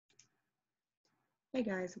Hey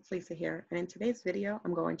guys, it's Lisa here, and in today's video,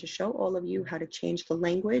 I'm going to show all of you how to change the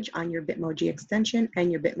language on your Bitmoji extension and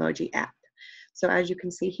your Bitmoji app. So as you can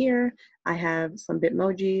see here, I have some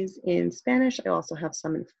Bitmojis in Spanish. I also have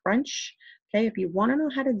some in French. Okay, if you want to know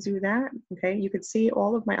how to do that, okay, you could see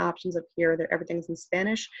all of my options up here. Everything's in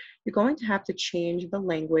Spanish. You're going to have to change the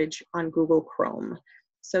language on Google Chrome.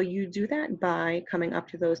 So you do that by coming up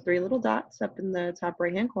to those three little dots up in the top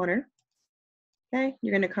right-hand corner. Okay,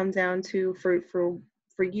 you're going to come down to, for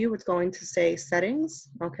you, it's going to say settings.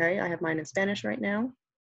 Okay, I have mine in Spanish right now.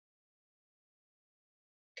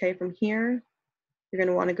 Okay, from here, you're going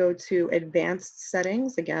to want to go to advanced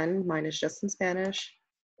settings. Again, mine is just in Spanish,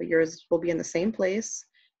 but yours will be in the same place.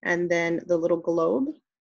 And then the little globe,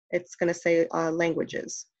 it's going to say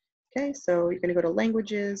languages. Okay, so you're going to go to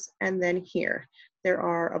languages, and then here, there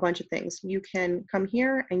are a bunch of things. You can come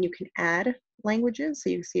here and you can add languages.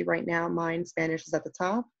 So you see right now, mine Spanish is at the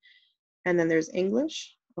top, and then there's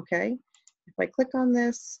English. Okay, if I click on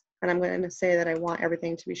this, and I'm going to say that I want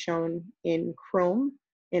everything to be shown in Chrome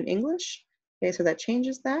in English. Okay, so that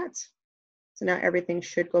changes that. So now everything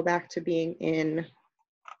should go back to being in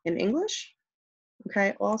English.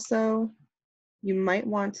 Okay, also, you might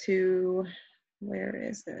want to, where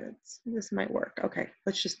is it? This might work. Okay,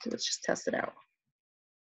 let's just test it out.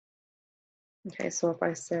 Okay, so if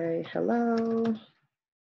I say hello,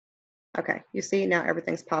 okay, you see now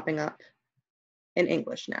everything's popping up in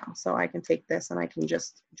English now. So I can take this and I can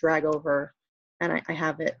just drag over and I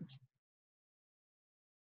have it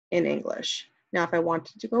in English. Now, if I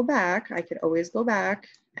wanted to go back, I could always go back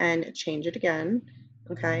and change it again.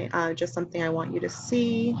 Okay, just something I want you to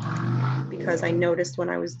see, because I noticed when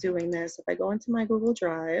I was doing this, if I go into my Google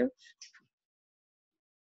Drive,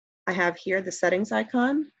 I have here the settings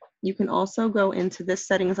icon. You can also go into this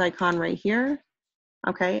settings icon right here.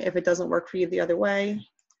 Okay, if it doesn't work for you the other way,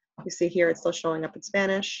 you see here it's still showing up in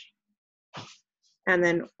Spanish. And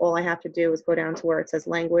then all I have to do is go down to where it says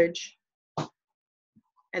language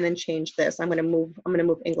and then change this. I'm gonna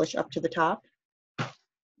move English up to the top.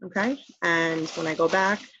 Okay, and when I go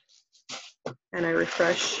back and I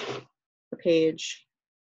refresh the page,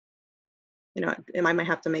 you know, I might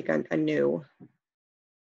have to make a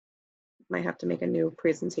new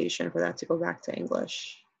presentation for that to go back to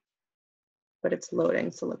English. But it's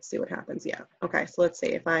loading, so let's see what happens. Yeah, okay, so let's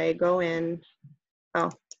see if I go in. Oh,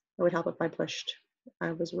 it would help if I pushed,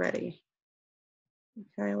 I was ready.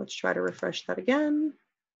 Okay, let's try to refresh that again.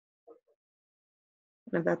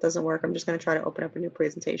 And if that doesn't work, I'm just going to try to open up a new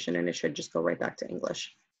presentation and it should just go right back to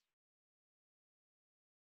English.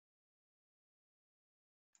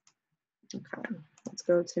 Okay, let's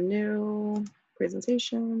go to new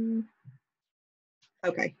presentation.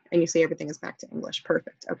 Okay, and you see everything is back to English.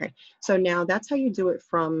 Perfect. Okay, so now that's how you do it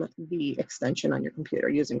from the extension on your computer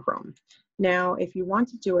using Chrome. Now, if you want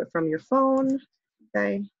to do it from your phone,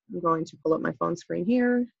 okay, I'm going to pull up my phone screen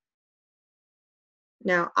here.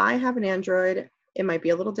 Now, I have an Android. It might be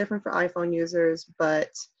a little different for iPhone users, but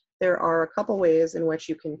there are a couple ways in which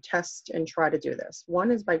you can test and try to do this.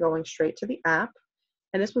 One is by going straight to the app,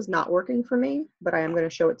 and this was not working for me, but I am going to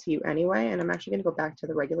show it to you anyway, and I'm actually going to go back to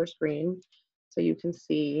the regular screen so you can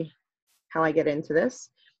see how I get into this.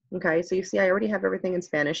 Okay, so you see I already have everything in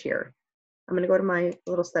Spanish here. I'm going to go to my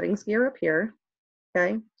little settings gear up here.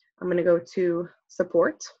 Okay, I'm going to go to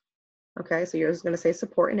support. Okay, so yours is going to say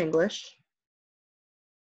support in English.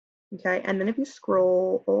 Okay, and then if you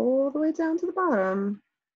scroll all the way down to the bottom,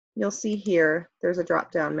 you'll see here there's a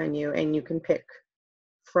drop down menu and you can pick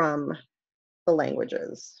from the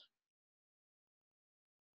languages.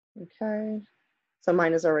 Okay, so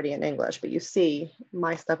mine is already in English, but you see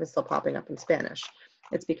my stuff is still popping up in Spanish.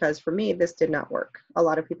 It's because for me, this did not work. A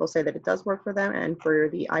lot of people say that it does work for them, and for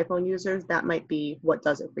the iPhone users, that might be what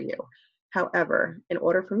does it for you. However, in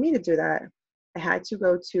order for me to do that, I had to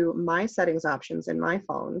go to my settings options in my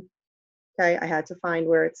phone. Okay, I had to find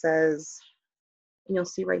where it says, and you'll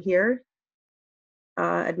see right here,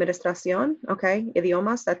 administración, okay,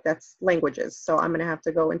 idiomas, that's languages. So I'm gonna have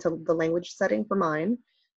to go into the language setting for mine.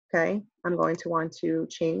 Okay, I'm going to want to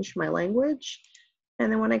change my language.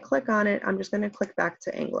 And then when I click on it, I'm just going to click back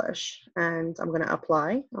to English and I'm going to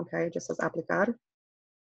apply. Okay, it just says aplicar.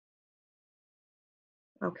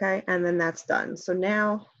 Okay, and then that's done. So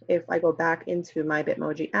now if I go back into my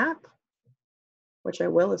Bitmoji app, which I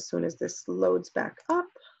will as soon as this loads back up,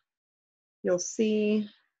 you'll see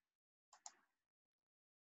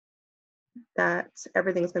that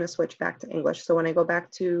everything's going to switch back to English. So when I go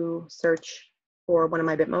back to search for one of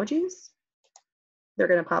my Bitmojis, they're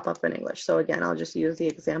going to pop up in English. So again, I'll just use the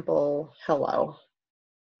example, hello.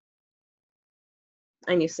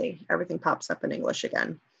 And you see, everything pops up in English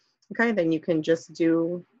again. Okay, then you can just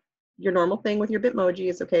do your normal thing with your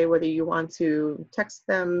Bitmojis, okay, whether you want to text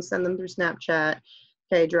them, send them through Snapchat,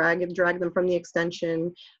 okay, drag them from the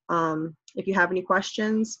extension. If you have any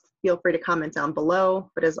questions, feel free to comment down below.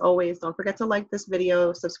 But as always, don't forget to like this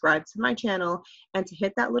video, subscribe to my channel, and to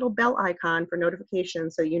hit that little bell icon for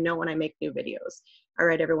notifications so you know when I make new videos. All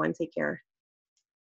right, everyone, take care.